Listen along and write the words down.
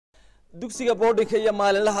dugsiga boardingka iyo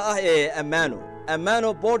maalinlaha ah ee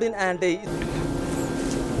Amano boarding and day.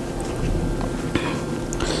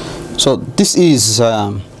 So this is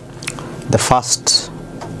the first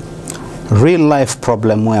real life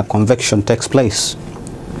problem where convection takes place.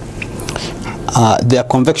 There are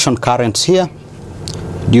convection currents here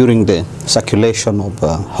during the circulation of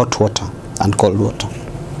hot water and cold water.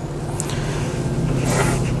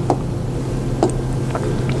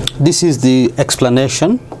 This is the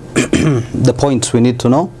explanation, the points we need to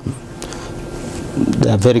know.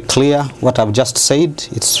 They are very clear. What I've just said,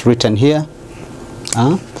 it's written here.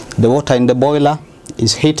 The water in the boiler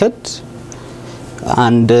is heated,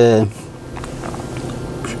 and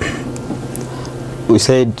we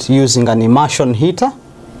said using an immersion heater,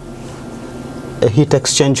 a heat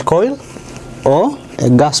exchange coil, or a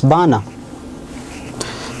gas burner.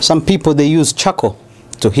 Some people, they use charcoal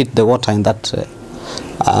to heat the water in that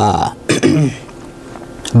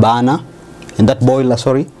burner, in that boiler,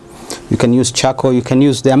 sorry. You can use charcoal, you can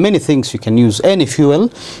use, there are many things you can use. Any fuel,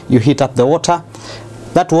 you heat up the water.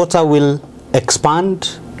 That water will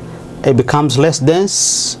expand, it becomes less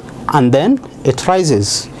dense, and then it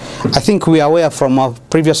rises. I think we are aware from our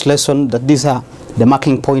previous lesson that these are the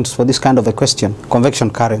marking points for this kind of a question,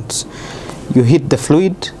 convection currents. You heat the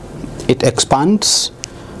fluid, it expands,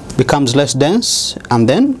 becomes less dense, and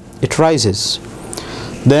then it rises.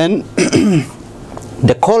 Then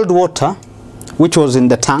the cold water, which was in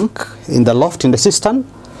the tank, in the loft, in the cistern,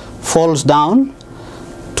 falls down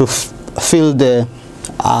to fill the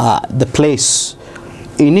place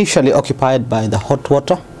initially occupied by the hot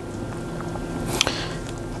water,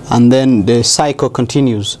 and then the cycle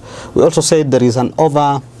continues. We also said there is an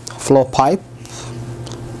overflow pipe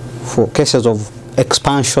for cases of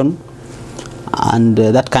expansion and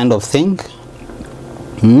that kind of thing.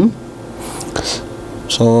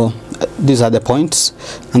 So these are the points.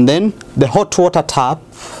 And then the hot water tap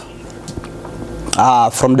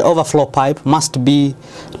from the overflow pipe must be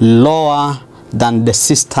lower than the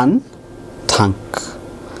cistern tank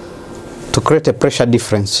to create a pressure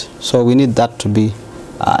difference. So we need that to be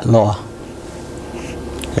lower.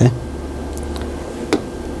 Okay.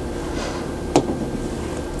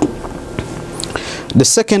 The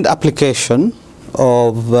second application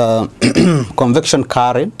of convection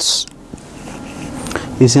currents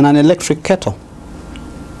is in an electric kettle.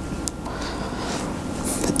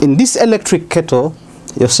 In this electric kettle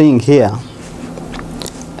you're seeing here,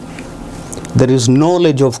 there is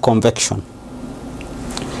knowledge of convection.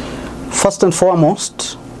 First and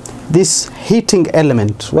foremost, this heating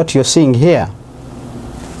element, what you're seeing here,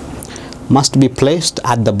 must be placed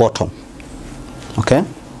at the bottom. Okay?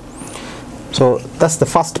 So that's the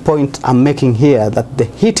first point I'm making here, that the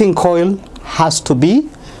heating coil has to be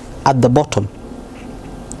at the bottom.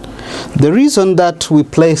 The reason that we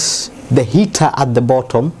place the heater at the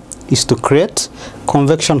bottom is to create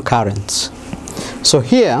convection currents. So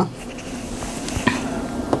here,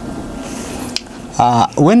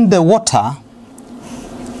 when the water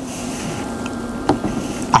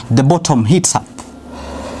at the bottom heats up,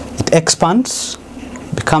 it expands,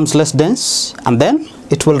 becomes less dense, and then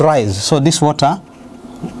it will rise. So this water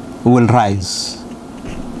will rise.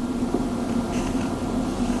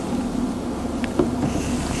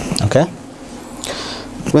 Okay?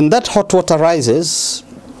 When that hot water rises,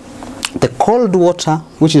 the cold water,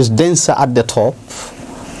 which is denser at the top,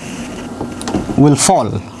 will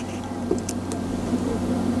fall.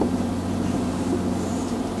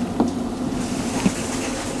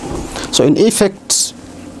 So in effect,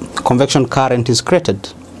 convection current is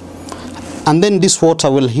created, and then this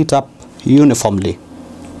water will heat up uniformly.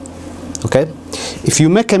 Okay? If you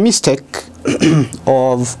make a mistake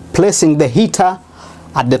of placing the heater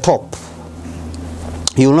at the top,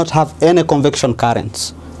 you will not have any convection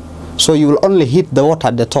currents. So you will only heat the water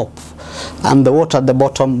at the top, and the water at the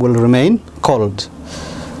bottom will remain cold.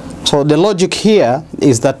 So the logic here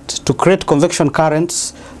is that to create convection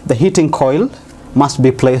currents, the heating coil must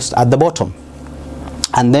be placed at the bottom,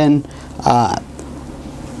 and then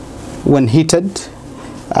when heated,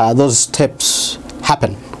 those steps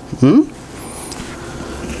happen.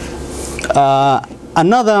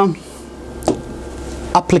 Another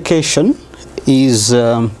application is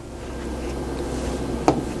in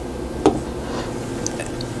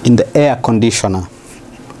the air conditioner.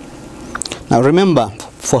 Now remember,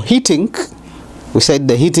 for heating, we said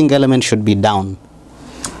the heating element should be down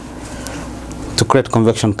to create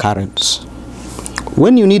convection currents.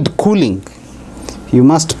 When you need cooling, you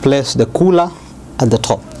must place the cooler at the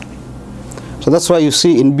top. So that's why you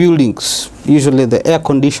see in buildings, usually the air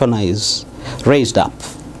conditioner is raised up.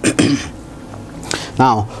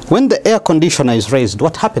 Now, when the air conditioner is raised,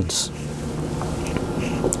 what happens?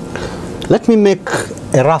 Let me make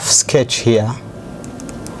a rough sketch here.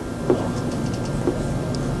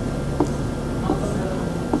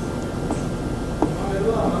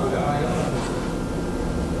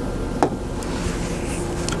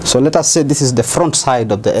 So let us say this is the front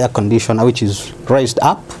side of the air conditioner, which is raised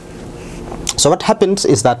up. So what happens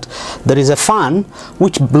is that there is a fan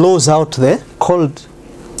which blows out the cold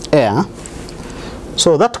air.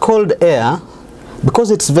 So that cold air,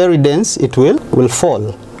 because it's very dense, it will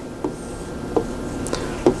fall,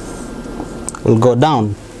 will go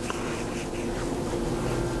down.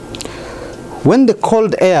 When the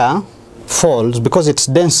cold air falls, because it's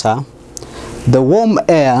denser, the warm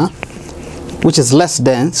air, which is less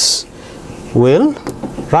dense, will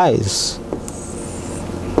rise,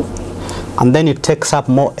 and then it takes up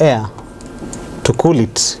more air to cool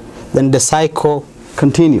it. Then the cycle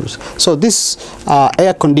continues. So this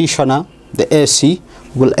air conditioner, the AC,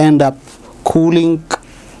 will end up cooling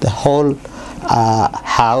the whole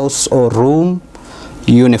house or room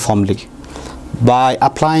uniformly by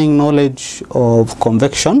applying knowledge of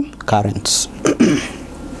convection currents.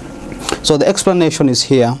 So the explanation is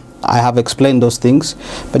here. I have explained those things,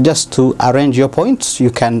 but just to arrange your points,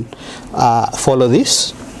 you can follow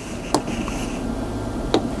this.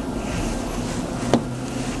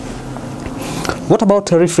 What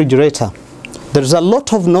about a refrigerator? There's a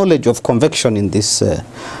lot of knowledge of convection in this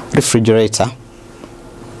refrigerator.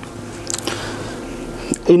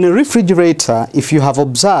 In a refrigerator, if you have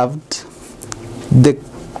observed, the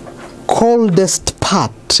coldest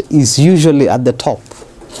part is usually at the top.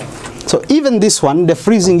 So even this one, the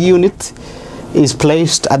freezing unit, is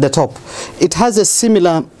placed at the top. It has a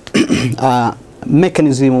similar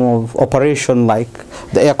mechanism of operation like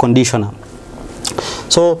the air conditioner.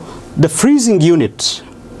 So the freezing unit,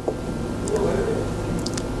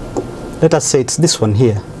 let us say it's this one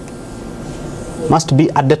here, must be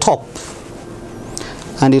at the top.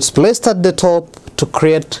 And it's placed at the top to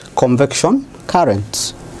create convection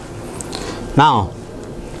currents. Now,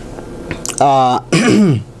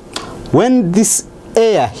 when this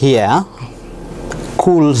air here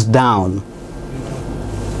cools down,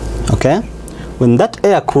 okay, when that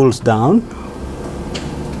air cools down,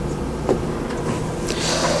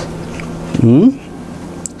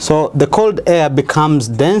 so the cold air becomes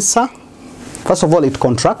denser. First of all, it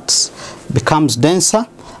contracts, becomes denser,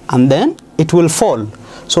 and then it will fall.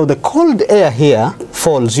 So the cold air here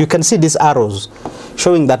falls. You can see these arrows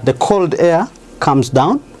showing that the cold air comes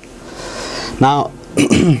down. Now,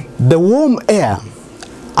 the warm air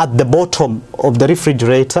at the bottom of the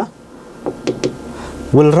refrigerator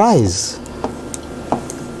will rise.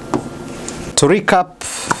 To recap,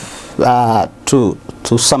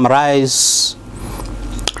 to summarize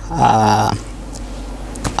our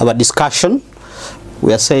discussion,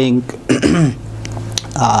 we are saying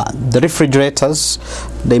the refrigerators,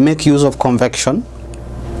 they make use of convection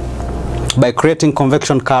by creating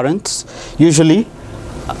convection currents. Usually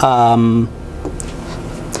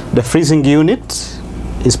the freezing unit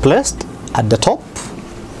is placed at the top,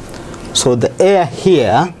 so the air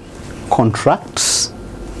here contracts,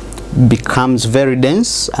 becomes very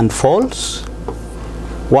dense and falls,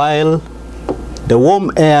 while the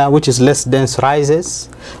warm air, which is less dense, rises,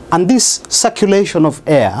 and this circulation of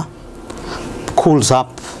air cools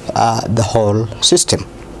up the whole system.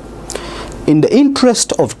 In the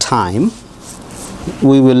interest of time,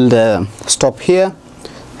 we will stop here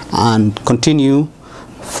and continue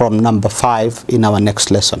from number 5 in our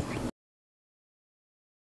next lesson.